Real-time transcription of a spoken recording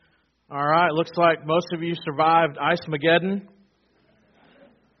All right, looks like most of you survived Ice-Mageddon.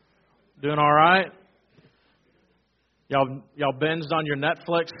 Doing all right? Y'all binged on your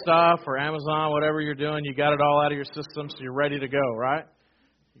Netflix stuff or Amazon, whatever you're doing. You got it all out of your system, so you're ready to go, right?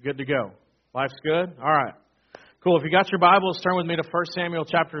 You're good to go. Life's good? All right. Cool. If you got your Bibles, turn with me to 1 Samuel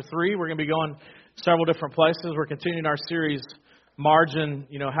chapter 3. We're going to be going several different places. We're continuing our series, Margin,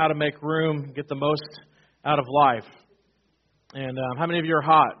 how to make room, get the most out of life. And how many of you are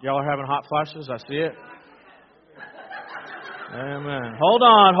hot? Y'all are having hot flashes? I see it. Amen. Hold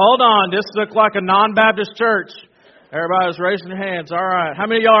on. This looks like a non-Baptist church. Everybody's raising their hands. All right. How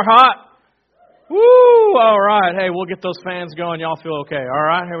many of y'all are hot? Woo! All right. Hey, we'll get those fans going. Y'all feel okay. All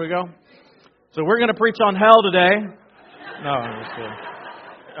right. Here we go. So we're going to preach on hell today. No, I'm just kidding.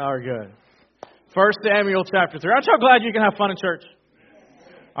 All right, good. 1 Samuel chapter 3. Aren't y'all glad you can have fun in church?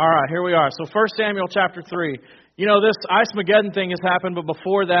 All right. Here we are. So 1 Samuel chapter 3. This Ice-Mageddon thing has happened, but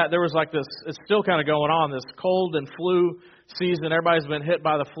before that, there was like this, it's still kind of going on, this cold and flu season. Everybody's been hit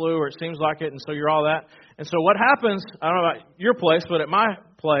by the flu, or it seems like it, and so you're all that. And so what happens, I don't know about your place, but at my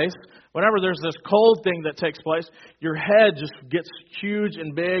place, whenever there's this cold thing that takes place, your head just gets huge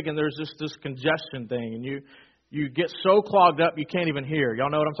and big, and there's just this congestion thing, and you get so clogged up you can't even hear. Y'all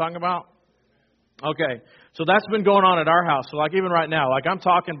know what I'm talking about? Okay, so that's been going on at our house. So like even right now, like I'm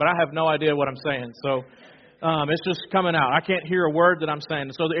talking, but I have no idea what I'm saying. So it's just coming out. I can't hear a word that I'm saying.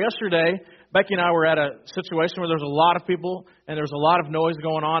 So yesterday, Becky and I were at a situation where there's a lot of people and there's a lot of noise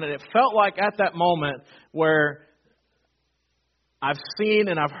going on. And it felt like at that moment where I've seen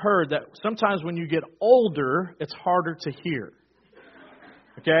and I've heard that sometimes when you get older, it's harder to hear.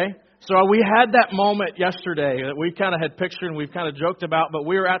 Okay? So we had that moment yesterday that we kind of had pictured and we've kind of joked about. But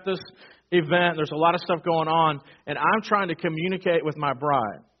we were at this event. There's a lot of stuff going on. And I'm trying to communicate with my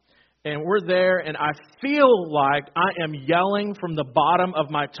bride. And we're there, and I feel like I am yelling from the bottom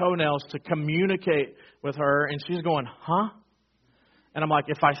of my toenails to communicate with her, and she's going, huh? And I'm like,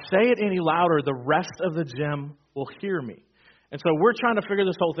 if I say it any louder, the rest of the gym will hear me. And so we're trying to figure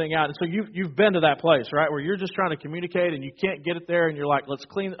this whole thing out. And so you've been to that place, right, where you're just trying to communicate, and you can't get it there, and you're like, let's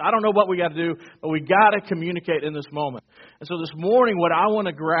clean it. I don't know what we got to do, but we got to communicate in this moment. And so this morning, what I want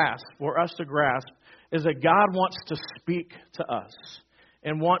to grasp, for us to grasp, is that God wants to speak to us.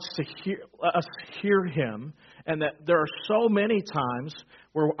 And wants to us hear Him, and that there are so many times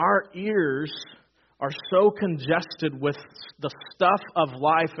where our ears are so congested with the stuff of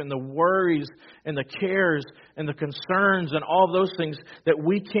life and the worries and the cares and the concerns and all of those things that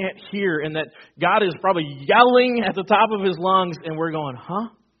we can't hear, and that God is probably yelling at the top of His lungs, and we're going, huh?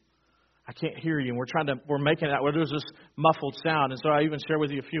 I can't hear you. And we're making it out where there's this muffled sound. And so I even shared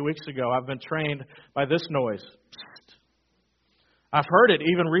with you a few weeks ago, I've been trained by this noise. I've heard it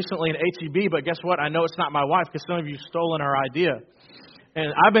even recently in HEB, but guess what? I know it's not my wife because some of you stolen our idea.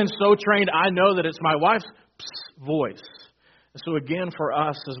 And I've been so trained, I know that it's my wife's voice. And so again, for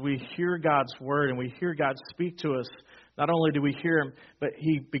us, as we hear God's word and we hear God speak to us, not only do we hear Him, but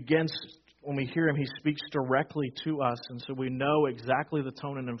when we hear Him, He speaks directly to us. And so we know exactly the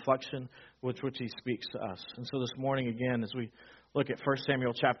tone and inflection with which He speaks to us. And so this morning, again, as we look at 1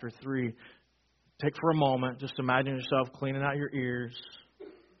 Samuel chapter 3, take for a moment, just imagine yourself cleaning out your ears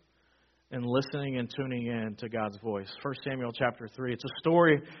and listening and tuning in to God's voice. 1 Samuel chapter 3. It's a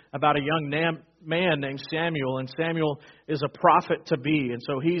story about a young man named Samuel, and Samuel is a prophet to be. And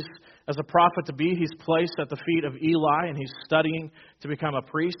so as a prophet to be, he's placed at the feet of Eli, and he's studying to become a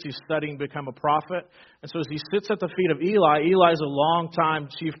priest. He's studying to become a prophet. And so as he sits at the feet of Eli is a long-time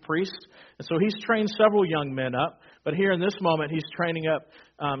chief priest. And so he's trained several young men up. But here in this moment, he's training up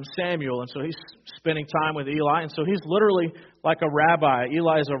Samuel, and so he's spending time with Eli, and so he's literally like a rabbi.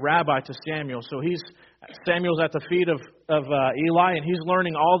 Eli is a rabbi to Samuel, so Samuel's at the feet of Eli, and he's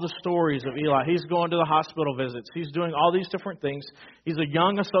learning all the stories of Eli. He's going to the hospital visits. He's doing all these different things. He's a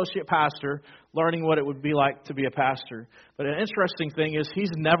young associate pastor, learning what it would be like to be a pastor. But an interesting thing is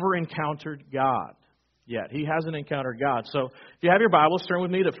he's never encountered God yet. He hasn't encountered God. So if you have your Bibles, turn with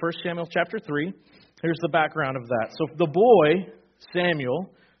me to 1 Samuel chapter 3. Here's the background of that. So the boy,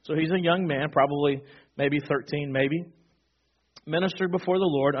 Samuel, so he's a young man, probably maybe 13, ministered before the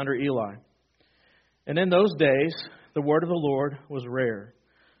Lord under Eli. And in those days, the word of the Lord was rare.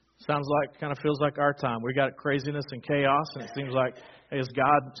 Kind of feels like our time. We got craziness and chaos, and it seems like, hey, is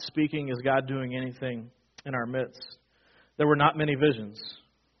God speaking? Is God doing anything in our midst? There were not many visions.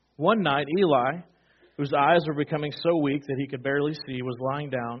 One night, Eli, whose eyes were becoming so weak that he could barely see, was lying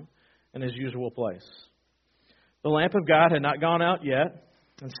down in his usual place. The lamp of God had not gone out yet,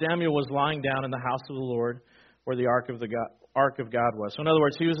 and Samuel was lying down in the house of the Lord where the ark of God was. So in other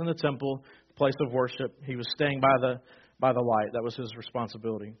words, he was in the temple, the place of worship. He was staying by the light. That was his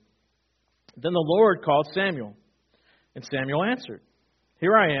responsibility. Then the Lord called Samuel, and Samuel answered,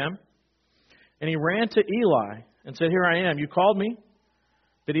 "Here I am." And he ran to Eli and said, "Here I am. You called me?"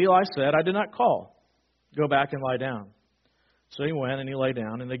 But Eli said, "I did not call. Go back and lie down." So he went and he lay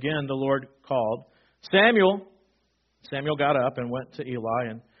down. And again the Lord called, "Samuel." Samuel got up and went to Eli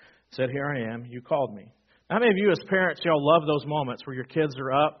and said, "Here I am. You called me." How many of you as parents, y'all love those moments where your kids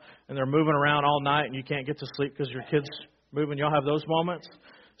are up and they're moving around all night and you can't get to sleep because your kid's moving? Y'all have those moments?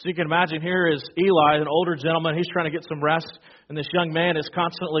 So you can imagine here is Eli, an older gentleman. He's trying to get some rest. And this young man is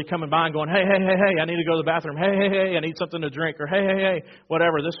constantly coming by and going, hey, I need to go to the bathroom. Hey, I need something to drink. Or hey,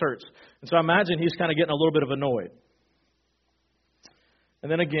 whatever, this hurts. And so I imagine he's kind of getting a little bit of annoyed.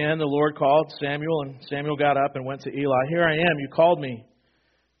 And then again, the Lord called Samuel, and Samuel got up and went to Eli. "Here I am. You called me,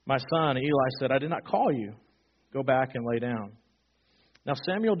 my son." And Eli said, "I did not call you. Go back and lay down." Now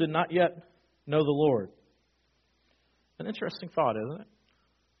Samuel did not yet know the Lord. An interesting thought, isn't it?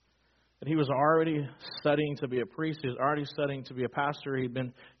 That he was already studying to be a priest. He was already studying to be a pastor. He'd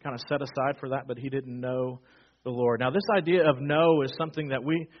been kind of set aside for that, but he didn't know the Lord. Now, this idea of know is something that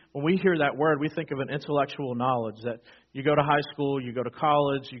when we hear that word, we think of an intellectual knowledge, that you go to high school, you go to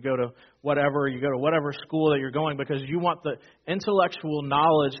college, you go to whatever school that you're going, because you want the intellectual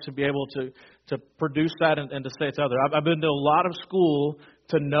knowledge to be able to produce that and to say it's other. I've been to a lot of school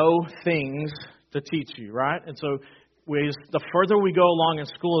to know things to teach you, right? And so the further we go along in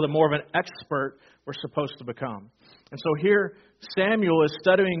school, the more of an expert we're supposed to become. And so here, Samuel is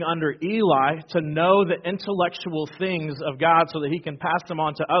studying under Eli to know the intellectual things of God so that he can pass them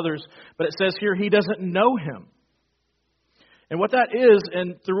on to others. But it says here he doesn't know him. And what that is,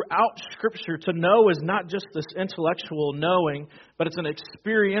 and throughout Scripture, to know is not just this intellectual knowing, but it's an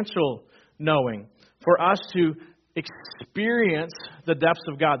experiential knowing. For us to experience the depths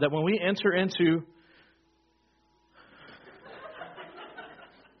of God. That when we enter into...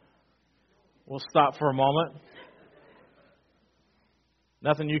 We'll stop for a moment.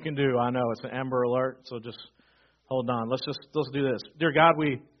 Nothing you can do. I know it's an Amber Alert, so just hold on. Let's do this. Dear God,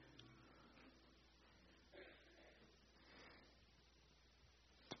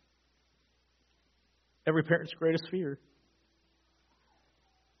 every parent's greatest fear,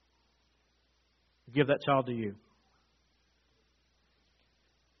 give that child to you.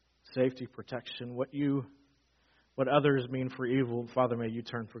 Safety, protection, what others mean for evil, Father, may you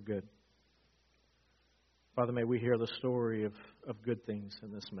turn for good. Father, may we hear the story of good things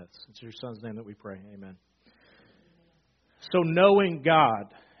in this midst. It's your Son's name that we pray. Amen. So knowing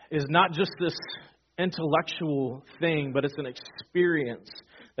God is not just this intellectual thing, but it's an experience.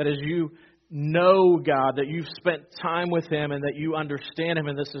 That as you know God, that you've spent time with Him and that you understand Him.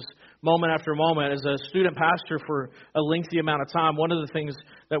 And this is moment after moment. As a student pastor for a lengthy amount of time, one of the things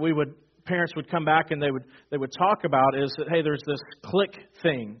that parents would come back and they would talk about is that, hey, there's this click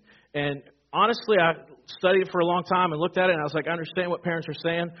thing. And honestly, I studied it for a long time and looked at it, and I was like, I understand what parents are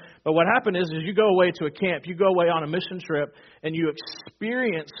saying. But what happened is you go away to a camp, you go away on a mission trip, and you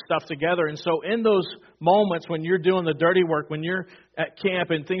experience stuff together. And so in those moments when you're doing the dirty work, when you're at camp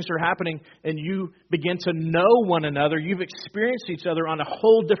and things are happening and you begin to know one another, you've experienced each other on a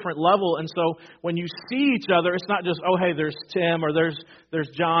whole different level. And so when you see each other, it's not just, oh, hey, there's Tim, or there's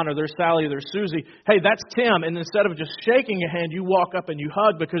John, or there's Sally, or there's Susie. Hey, that's Tim. And instead of just shaking a hand, you walk up and you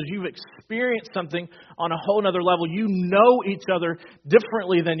hug because you've experienced something on a whole other level. You know each other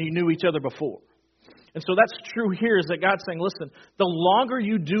differently than you knew each other before. And so that's true here, is that God's saying, listen, the longer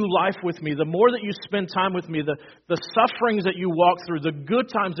you do life with me, the more that you spend time with me, the sufferings that you walk through, the good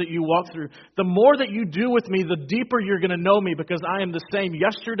times that you walk through, the more that you do with me, the deeper you're going to know me, because I am the same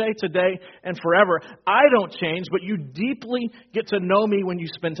yesterday, today, and forever. I don't change, but you deeply get to know me when you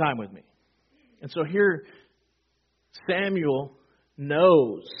spend time with me. And so here, Samuel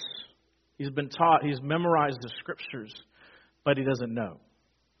knows. He's been taught, he's memorized the Scriptures, but he doesn't know.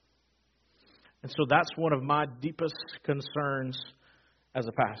 And so that's one of my deepest concerns as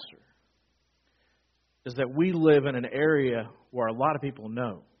a pastor, is that we live in an area where a lot of people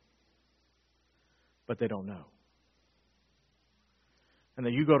know, but they don't know. And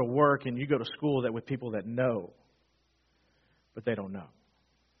that you go to work and you go to school with people that know, but they don't know.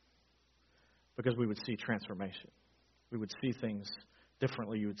 Because we would see transformation. We would see things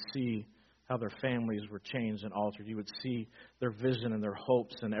differently. You would see how their families were changed and altered. You would see their vision and their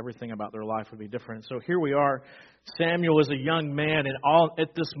hopes, and everything about their life would be different. So here we are. Samuel is a young man, and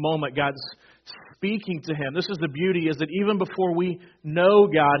at this moment, God's speaking to him. This is the beauty, is that even before we know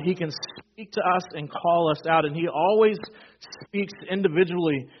God, He can speak to us and call us out, and He always speaks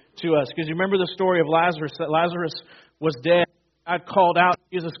individually to us. Because you remember the story of Lazarus, that Lazarus was dead.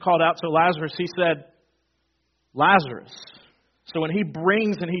 Jesus called out to Lazarus. He said, Lazarus, So when He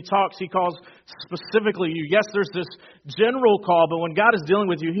brings and He talks, He calls specifically you. Yes, there's this general call, but when God is dealing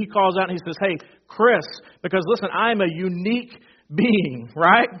with you, He calls out and He says, hey, Chris, because listen, I'm a unique being,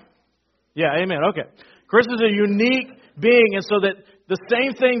 right? Yeah, amen. Okay. Chris is a unique being, and so that the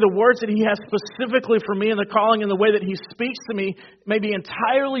same thing, the words that He has specifically for me in the calling and the way that He speaks to me may be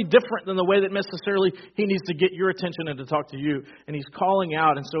entirely different than the way that necessarily He needs to get your attention and to talk to you. And He's calling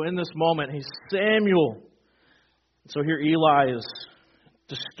out, and so in this moment, He's Samuel. So here Eli is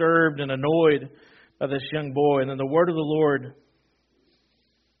disturbed and annoyed by this young boy, and then the word of the Lord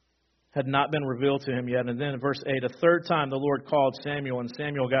had not been revealed to him yet. And then in verse 8, a third time the Lord called Samuel, and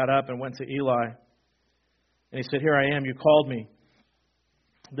Samuel got up and went to Eli. And he said, here I am, you called me.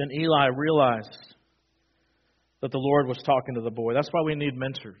 Then Eli realized that the Lord was talking to the boy. That's why we need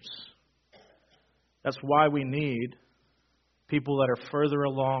mentors. That's why we need people that are further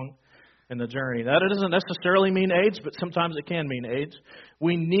along in the journey. That doesn't necessarily mean age, but sometimes it can mean age.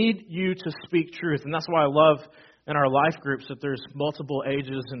 We need you to speak truth. And that's why I love in our life groups that there's multiple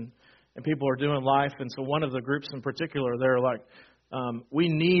ages and people are doing life. And so one of the groups in particular, they're like, we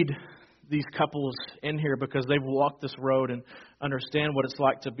need these couples in here because they've walked this road and understand what it's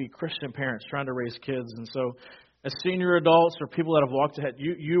like to be Christian parents trying to raise kids. And so as senior adults or people that have walked ahead,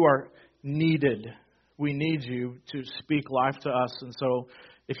 you are needed. We need you to speak life to us. And so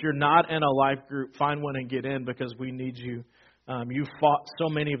if you're not in a life group, find one and get in because we need you. You've fought so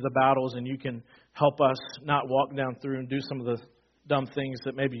many of the battles, and you can help us not walk down through and do some of the dumb things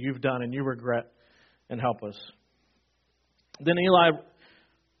that maybe you've done and you regret, and help us. Then Eli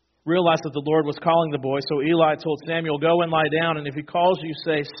realized that the Lord was calling the boy, so Eli told Samuel, go and lie down, and if he calls you,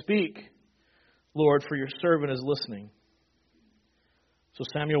 say, speak, Lord, for your servant is listening. So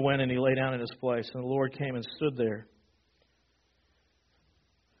Samuel went and he lay down in his place, and the Lord came and stood there,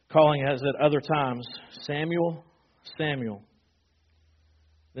 calling as at other times, Samuel, Samuel.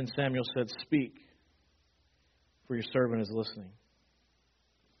 Then Samuel said, speak, for your servant is listening.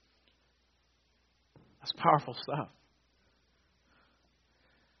 That's powerful stuff.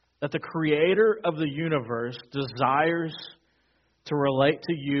 That the Creator of the universe desires to relate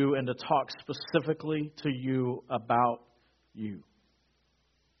to you and to talk specifically to you about you.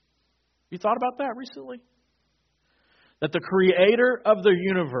 You thought about that recently? That the Creator of the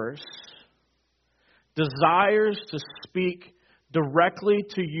universe desires to speak directly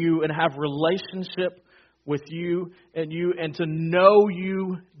to you and have relationship with you and to know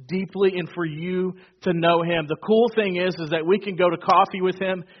you deeply and for you to know Him. The cool thing is that we can go to coffee with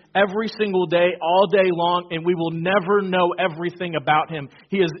Him every single day, all day long, and we will never know everything about Him.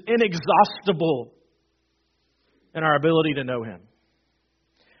 He is inexhaustible in our ability to know Him.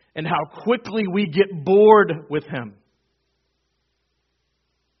 And how quickly we get bored with Him.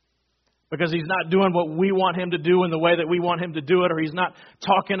 Because He's not doing what we want Him to do in the way that we want Him to do it, or He's not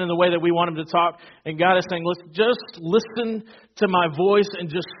talking in the way that we want Him to talk. And God is saying, let's just listen to my voice and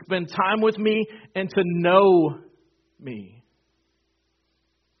just spend time with me and to know me.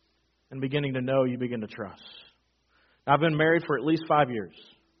 And beginning to know, you begin to trust. I've been married for at least 5 years.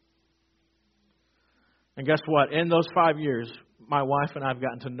 And guess what? In those 5 years, my wife and I have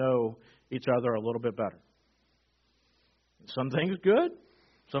gotten to know each other a little bit better. Some things good.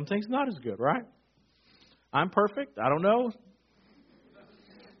 Some things not as good, right? I'm perfect. I don't know.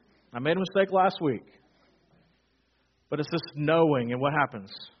 I made a mistake last week. But it's this knowing, and what happens?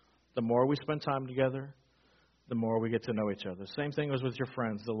 The more we spend time together, the more we get to know each other. Same thing was with your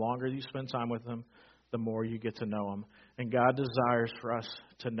friends. The longer you spend time with them, the more you get to know them. And God desires for us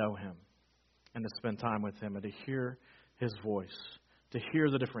to know Him and to spend time with Him and to hear His voice, to hear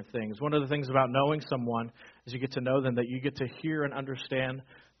the different things. One of the things about knowing someone is you get to know them, that you get to hear and understand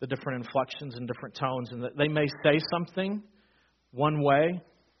the different inflections and different tones, and that they may say something one way.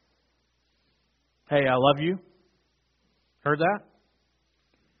 Hey, I love you. Heard that?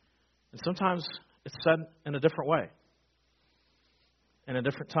 And sometimes it's said in a different way, in a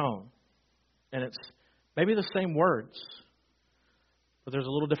different tone. And it's maybe the same words, but there's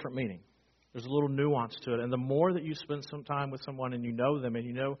a little different meaning. There's a little nuance to it. And the more that you spend some time with someone and you know them and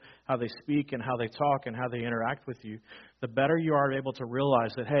you know how they speak and how they talk and how they interact with you, the better you are able to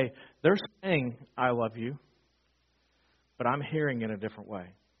realize that, hey, they're saying, I love you, but I'm hearing it in a different way.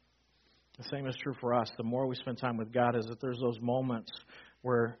 The same is true for us. The more we spend time with God is that there's those moments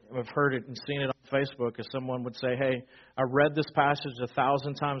where I've heard it and seen it on Facebook as someone would say, hey, I read this passage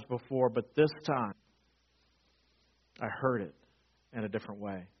 1,000 times before, but this time I heard it in a different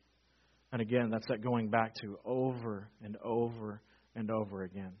way. And again, that's that going back to over and over and over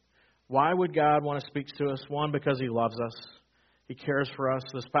again. Why would God want to speak to us? One, because He loves us. He cares for us.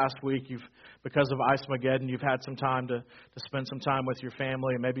 This past week, because of Ice-Mageddon, you've had some time to spend some time with your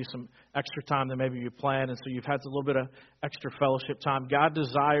family and maybe some extra time than maybe you planned. And so you've had a little bit of extra fellowship time. God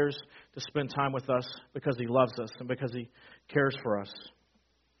desires to spend time with us because He loves us and because He cares for us.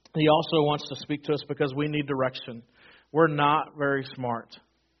 He also wants to speak to us because we need direction. We're not very smart.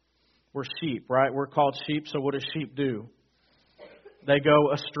 We're sheep, right? We're called sheep, so what do sheep do? They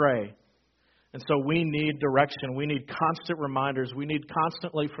go astray. And so we need direction. We need constant reminders. We need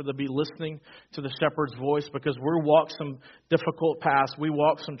constantly to be listening to the shepherd's voice because we walk some difficult paths. We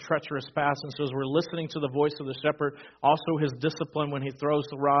walk some treacherous paths. And so as we're listening to the voice of the shepherd, also His discipline when He throws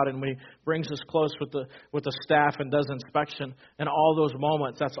the rod and when He brings us close with the staff and does inspection. And all those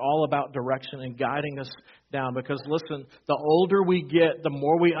moments, that's all about direction and guiding us down. Because listen, the older we get, the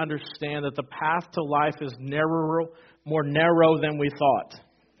more we understand that the path to life is more narrow than we thought.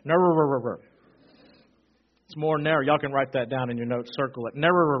 Narrower. It's more narrow. Y'all can write that down in your notes, circle it.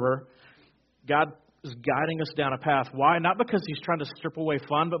 Narrower. God is guiding us down a path. Why? Not because He's trying to strip away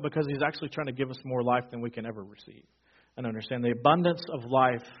fun, but because He's actually trying to give us more life than we can ever receive and understand. The abundance of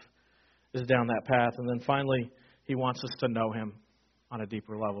life is down that path. And then finally, He wants us to know Him on a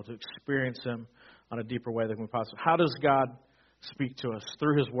deeper level, to experience Him on a deeper way than we possibly. How does God speak to us?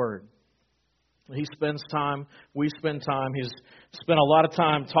 Through His Word. He spends time, we spend time. He's spent a lot of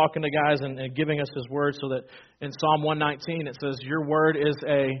time talking to guys and giving us His Word so that in Psalm 119 it says, your Word is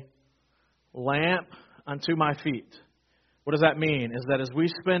a lamp unto my feet. What does that mean? Is that as we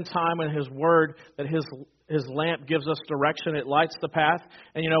spend time in His Word, that His lamp gives us direction. It lights the path.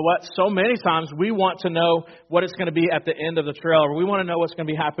 And you know what? So many times we want to know what it's going to be at the end of the trail, or we want to know what's going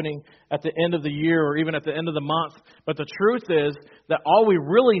to be happening at the end of the year or even at the end of the month. But the truth is that all we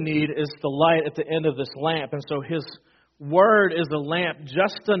really need is the light at the end of this lamp. And so His Word is the lamp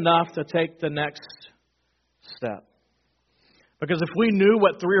just enough to take the next step. Because if we knew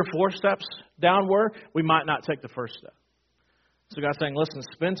what 3 or 4 steps down were, we might not take the first step. So God's saying, listen,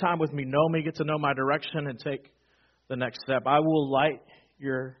 spend time with me, know me, get to know my direction, and take the next step. I will light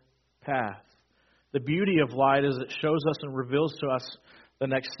your path. The beauty of light is it shows us and reveals to us the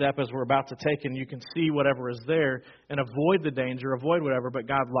next step as we're about to take, and you can see whatever is there and avoid the danger, avoid whatever, but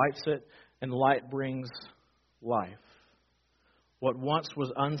God lights it, and light brings life. What once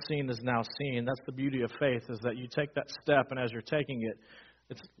was unseen is now seen. That's the beauty of faith, is that you take that step, and as you're taking it,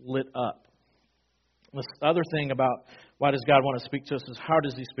 it's lit up. This other thing about why does God want to speak to us is how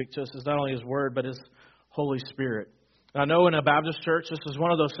does He speak to us is not only His Word, but His Holy Spirit. And I know in a Baptist church, this is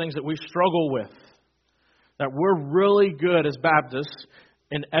one of those things that we struggle with. That we're really good as Baptists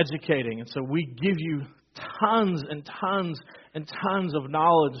in educating. And so we give you tons and tons and tons of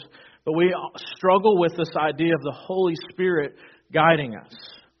knowledge. But we struggle with this idea of the Holy Spirit guiding us.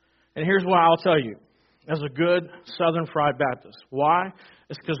 And here's what I'll tell you. As a good Southern Fried Baptist. Why?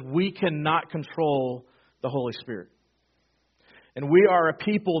 It's because we cannot control the Holy Spirit. And we are a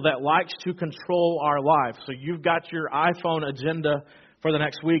people that likes to control our life. So you've got your iPhone agenda for the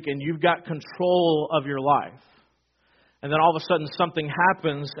next week, and you've got control of your life. And then all of a sudden something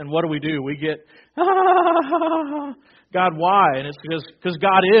happens, and what do? We get, God, why? And it's because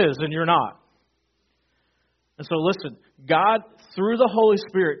God is, and you're not. And so listen, God, through the Holy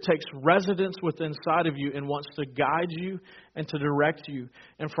Spirit, takes residence within inside of you and wants to guide you and to direct you.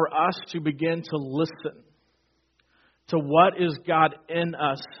 And for us to begin to listen to what is God in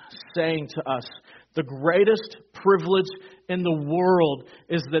us saying to us. The greatest privilege in the world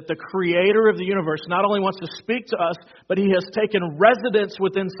is that the Creator of the universe not only wants to speak to us, but He has taken residence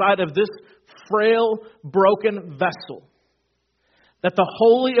within inside of this frail, broken vessel. That the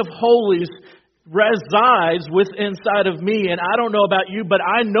Holy of Holies resides within inside of me. And I don't know about you, but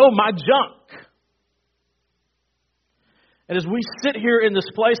I know my junk. And as we sit here in this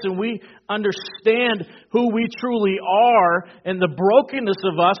place and we understand who we truly are and the brokenness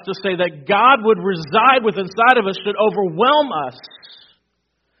of us, to say that God would reside within inside of us should overwhelm us.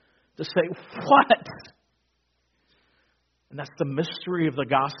 To say, what? And that's the mystery of the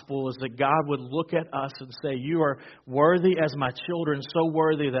gospel, is that God would look at us and say, you are worthy as my children, so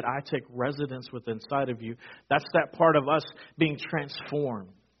worthy that I take residence within inside of you. That's that part of us being transformed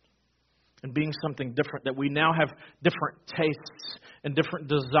and being something different, that we now have different tastes and different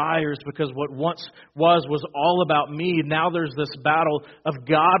desires, because what once was all about me. Now there's this battle of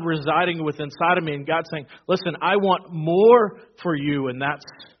God residing within inside of me, and God saying, listen, I want more for you, and that's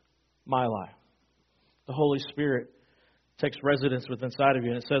my life. The Holy Spirit takes residence within inside of you.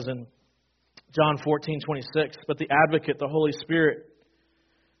 And it says in John 14:26, but the Advocate, the Holy Spirit,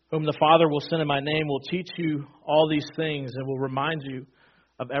 whom the Father will send in my name, will teach you all these things and will remind you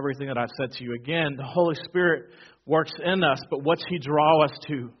of everything that I've said to you. Again, the Holy Spirit works in us, but what's He draw us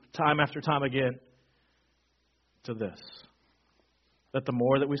to time after time again? To this. That the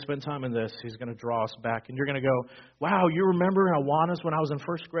more that we spend time in this, He's going to draw us back. And you're going to go, wow, you remember Awanas when I was in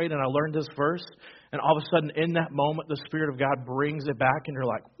first grade and I learned this verse? And all of a sudden, in that moment, the Spirit of God brings it back. And you're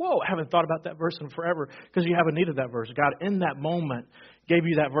like, whoa, I haven't thought about that verse in forever, because you haven't needed that verse. God, in that moment, gave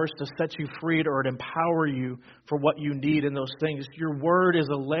you that verse to set you free or to empower you for what you need in those things. Your word is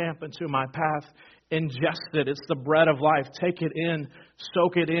a lamp unto my path. Ingest it. It's the bread of life. Take it in,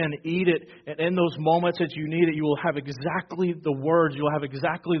 soak it in, eat it. And in those moments that you need it, you will have exactly the words. You'll have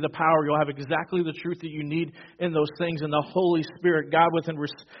exactly the power. You'll have exactly the truth that you need in those things. And the Holy Spirit, God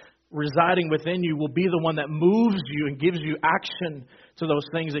residing within you, will be the one that moves you and gives you action to those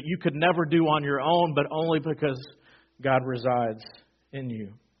things that you could never do on your own, but only because God resides in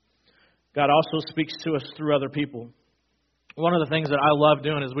you. God also speaks to us through other people. One of the things that I love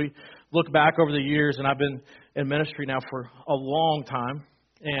doing is we look back over the years, and I've been in ministry now for a long time,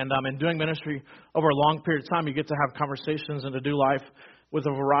 and in doing ministry over a long period of time, you get to have conversations and to do life with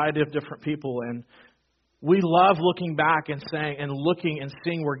a variety of different people, and we love looking back and saying and looking and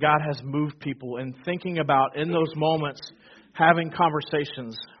seeing where God has moved people and thinking about in those moments having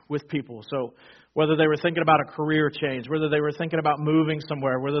conversations with people. So whether they were thinking about a career change, whether they were thinking about moving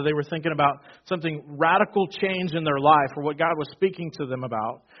somewhere, whether they were thinking about something radical change in their life or what God was speaking to them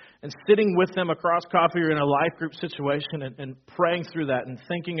about, and sitting with them across coffee or in a life group situation and praying through that and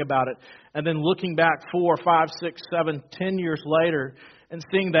thinking about it, and then looking back 4, 5, 6, 7, 10 years later and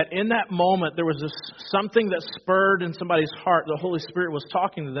seeing that in that moment there was something that spurred in somebody's heart. The Holy Spirit was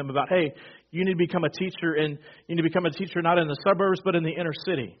talking to them about, hey, you need to become a teacher, and you need to become a teacher not in the suburbs but in the inner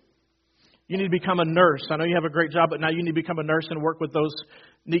city. You need to become a nurse. I know you have a great job, but now you need to become a nurse and work with those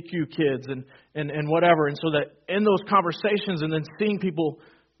NICU kids and whatever. And so that in those conversations and then seeing people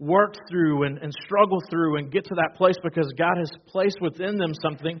work through and struggle through and get to that place because God has placed within them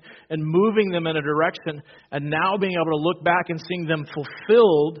something and moving them in a direction, and now being able to look back and seeing them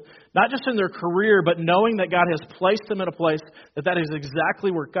fulfilled, not just in their career, but knowing that God has placed them in a place that is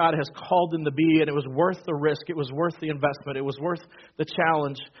exactly where God has called them to be, and it was worth the risk, it was worth the investment, it was worth the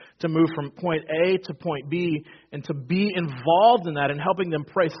challenge to move from point A to point B, and to be involved in that and helping them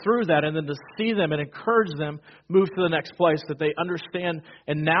pray through that, and then to see them and encourage them move to the next place that they understand,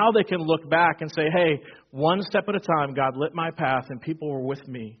 and now they can look back and say, hey, one step at a time, God lit my path and people were with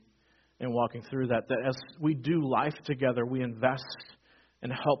me in walking through that. That as we do life together, we invest and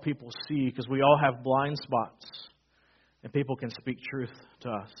help people see, because we all have blind spots and people can speak truth to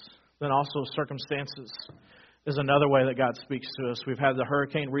us. Then also circumstances is another way that God speaks to us. We've had the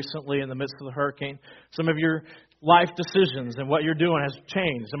hurricane recently. In the midst of the hurricane, some of your life decisions and what you're doing has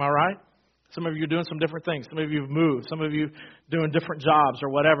changed. Am I right? Some of you are doing some different things. Some of you have moved. Some of you doing different jobs or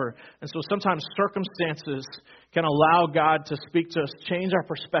whatever. And so sometimes circumstances can allow God to speak to us, change our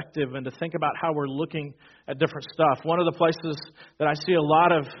perspective, and to think about how we're looking at different stuff. One of the places that I see a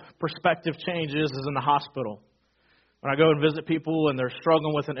lot of perspective change is in the hospital. When I go and visit people and they're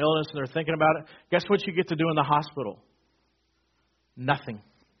struggling with an illness and they're thinking about it, guess what you get to do in the hospital? Nothing.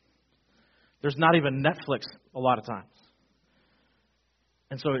 There's not even Netflix a lot of times.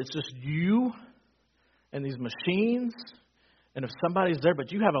 And so it's just you and these machines, and if somebody's there, but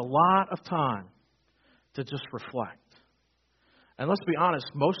you have a lot of time to just reflect. And let's be honest,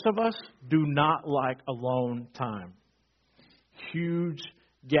 most of us do not like alone time. Huge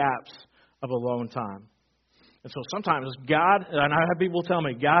gaps of alone time. And so sometimes God, and I have people tell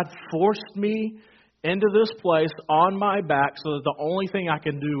me, God forced me into this place on my back so that the only thing I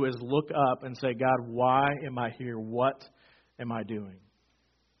can do is look up and say, God, why am I here? What am I doing?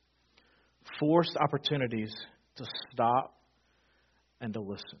 Forced opportunities to stop and to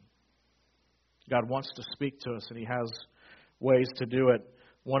listen. God wants to speak to us, and He has ways to do it.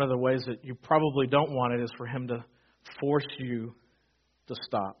 One of the ways that you probably don't want it is for Him to force you to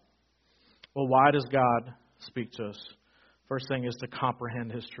stop. Well, why does God speak to us? First thing is to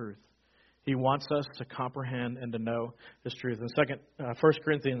comprehend His truth. He wants us to comprehend and to know His truth. In 1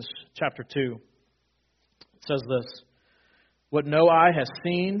 Corinthians chapter 2, it says this: what no eye has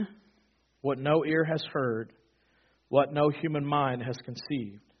seen, what no ear has heard, what no human mind has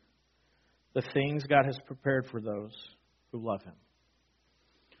conceived, the things God has prepared for those who love Him.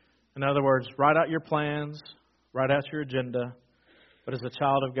 In other words, write out your plans, write out your agenda, but as a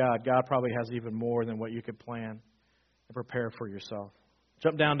child of God, God probably has even more than what you could plan and prepare for yourself.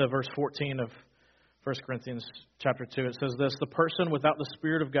 Jump down to verse 14 of 1 Corinthians chapter 2. It says this: the person without the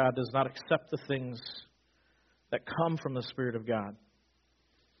Spirit of God does not accept the things that come from the Spirit of God,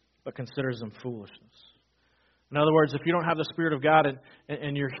 but considers them foolishness, In other words, if you don't have the Spirit of God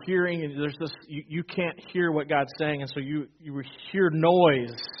and you're hearing, and there's this, you can't hear what God's saying, and so you hear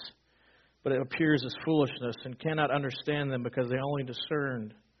noise, but it appears as foolishness and cannot understand them because they only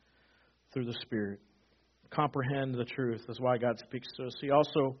discerned through the Spirit. Comprehend the truth is why God speaks to us. He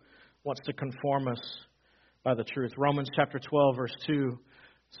also wants to conform us by the truth. Romans chapter 12, verse 2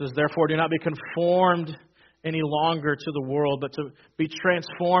 says, "Therefore do not be conformed any longer to the world, but to be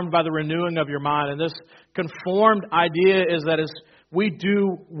transformed by the renewing of your mind." And this conformed idea is that as we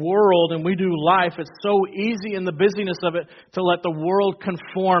do world and we do life, it's so easy in the busyness of it to let the world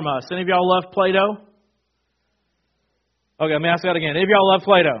conform us. Any of y'all love Play-Doh? Okay, let me ask that again. Any of y'all love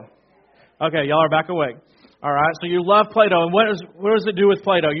Play-Doh? Okay, y'all are back awake. All right, so you love Play-Doh. And what does it do with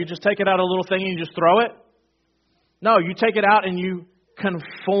Play-Doh? You just take it out a little thing and you just throw it? No, you take it out and you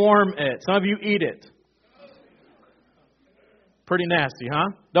conform it. Some of you eat it. Pretty nasty, huh?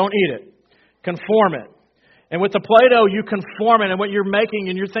 Don't eat it. Conform it. And with the Play-Doh, you conform it. And what you're making,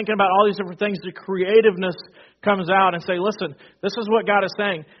 and you're thinking about all these different things, the creativeness comes out and say, listen, this is what God is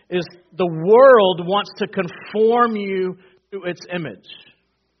saying, is the world wants to conform you to its image.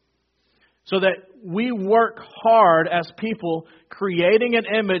 So that we work hard as people creating an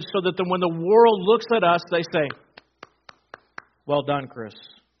image so that when the world looks at us, they say, well done, Chris.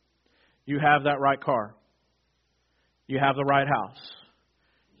 You have that right car. You have the right house.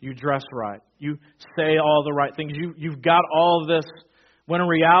 You dress right. You say all the right things. You've got all of this. When in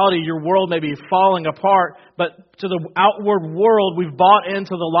reality, your world may be falling apart. But to the outward world, we've bought into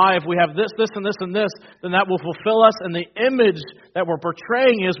the lie. If we have this, this, and this, and this, then that will fulfill us. And the image that we're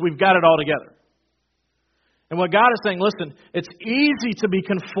portraying is we've got it all together. And what God is saying, listen, it's easy to be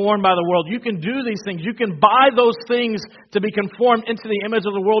conformed by the world. You can do these things. You can buy those things to be conformed into the image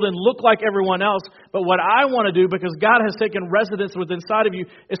of the world and look like everyone else. But what I want to do, because God has taken residence within inside of you,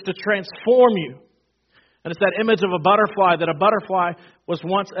 is to transform you. And it's that image of a butterfly, that a butterfly was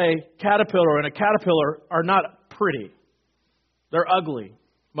once a caterpillar, and a caterpillar are not pretty. They're ugly.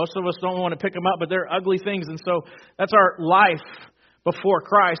 Most of us don't want to pick them up, but they're ugly things. And so that's our life before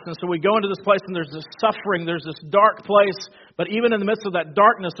Christ. And so we go into this place and there's this suffering, there's this dark place, but even in the midst of that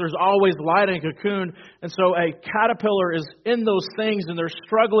darkness, there's always light in a cocoon. And so a caterpillar is in those things and they're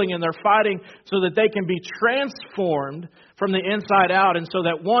struggling and they're fighting so that they can be transformed from the inside out. And so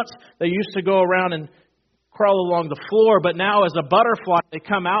that once they used to go around and crawl along the floor, but now as a butterfly, they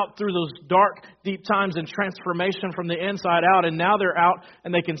come out through those dark, deep times and transformation from the inside out, and now they're out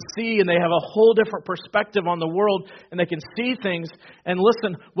and they can see and they have a whole different perspective on the world and they can see things. And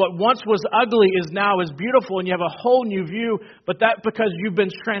listen, what once was ugly is now is beautiful and you have a whole new view, but that's because you've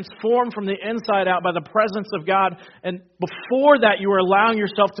been transformed from the inside out by the presence of God, and before that you were allowing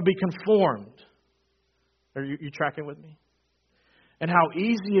yourself to be conformed. Are you tracking with me? And how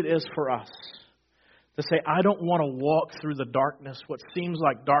easy it is for us to say, I don't want to walk through the darkness, what seems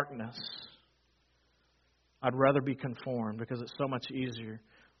like darkness. I'd rather be conformed because it's so much easier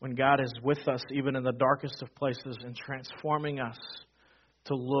when God is with us, even in the darkest of places, and transforming us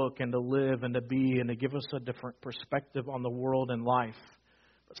to look and to live and to be and to give us a different perspective on the world and life.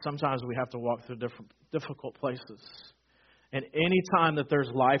 But sometimes we have to walk through difficult places. And any time that there's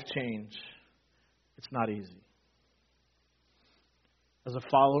life change, it's not easy. As a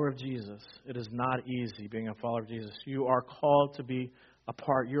follower of Jesus, it is not easy being a follower of Jesus. You are called to be a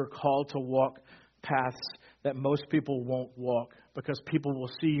part. You're called to walk paths that most people won't walk, because people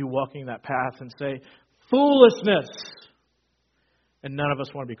will see you walking that path and say, foolishness. And none of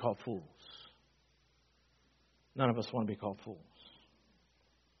us want to be called fools. None of us want to be called fools.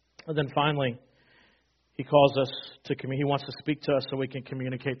 And then finally, He calls us to He wants to speak to us so we can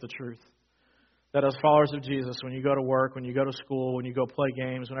communicate the truth. That as followers of Jesus, when you go to work, when you go to school, when you go play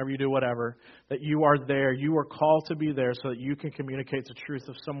games, whenever you do whatever, that you are there. You are called to be there so that you can communicate the truth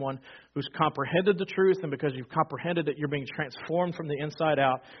of someone who's comprehended the truth. And because you've comprehended it, you're being transformed from the inside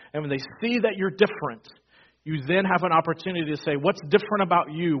out. And when they see that you're different, you then have an opportunity to say, what's different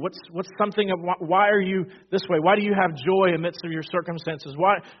about you? What's something of why are you this way? Why do you have joy amidst of your circumstances?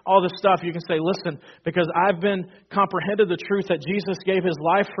 Why all this stuff? You can say, listen, because I've been comprehended the truth that Jesus gave His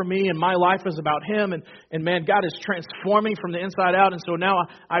life for me, and my life is about Him. And man, God is transforming from the inside out. And so now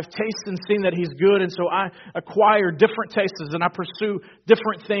I've tasted and seen that He's good. And so I acquire different tastes and I pursue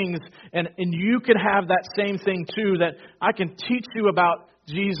different things. And you can have that same thing too, that I can teach you about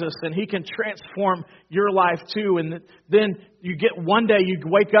Jesus, and He can transform your life too. And then you get one day you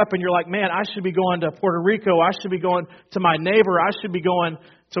wake up and you're like, man, I should be going to Puerto Rico. I should be going to my neighbor. I should be going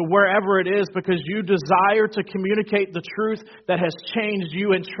to wherever it is because you desire to communicate the truth that has changed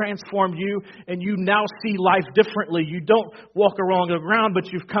you and transformed you, and you now see life differently. You don't walk along the ground,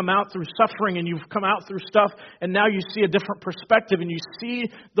 but you've come out through suffering and you've come out through stuff, and now you see a different perspective and you see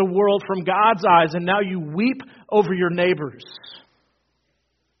the world from God's eyes, and now you weep over your neighbors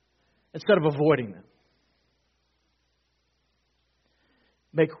instead of avoiding them.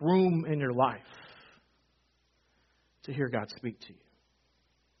 Make room in your life to hear God speak to you.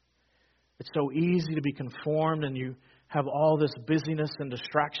 It's so easy to be conformed, and you have all this busyness and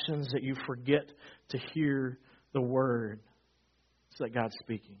distractions that you forget to hear the word so that God's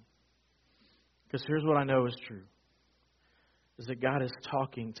speaking. Because here's what I know is true, is that God is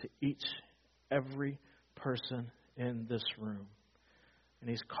talking to every person in this room. And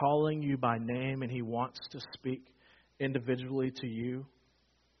He's calling you by name, and He wants to speak individually to you.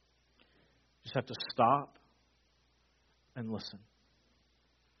 You just have to stop and listen.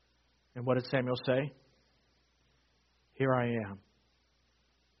 And what did Samuel say? Here I am.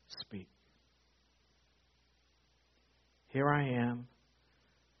 Speak. Here I am.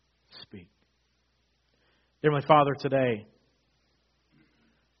 Speak. Dear Heavenly Father, today,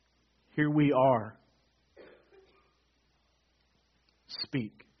 here we are.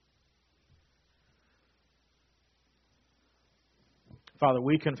 Speak. Father,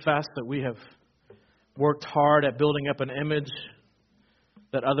 we confess that we have worked hard at building up an image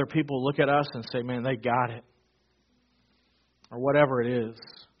that other people look at us and say, man, they got it. Or whatever it is.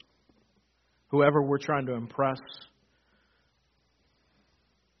 Whoever we're trying to impress.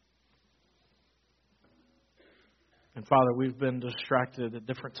 And Father, we've been distracted at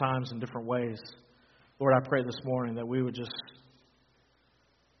different times in different ways. Lord, I pray this morning that we would just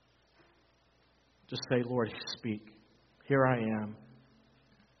say, Lord, speak. Here I am.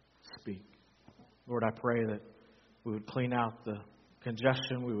 Speak. Lord, I pray that we would clean out the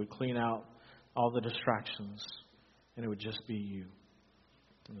congestion, we would clean out all the distractions, and it would just be you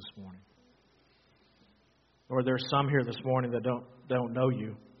this morning. Lord, there's some here this morning that don't know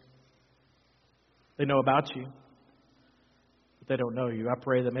you. They know about you, but they don't know you. I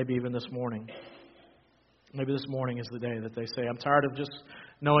pray that maybe even this morning is the day that they say, I'm tired of just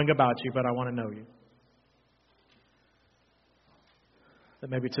knowing about you, but I want to know you.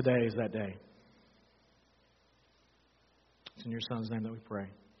 That maybe today is that day. It's in your Son's name that we pray.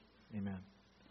 Amen.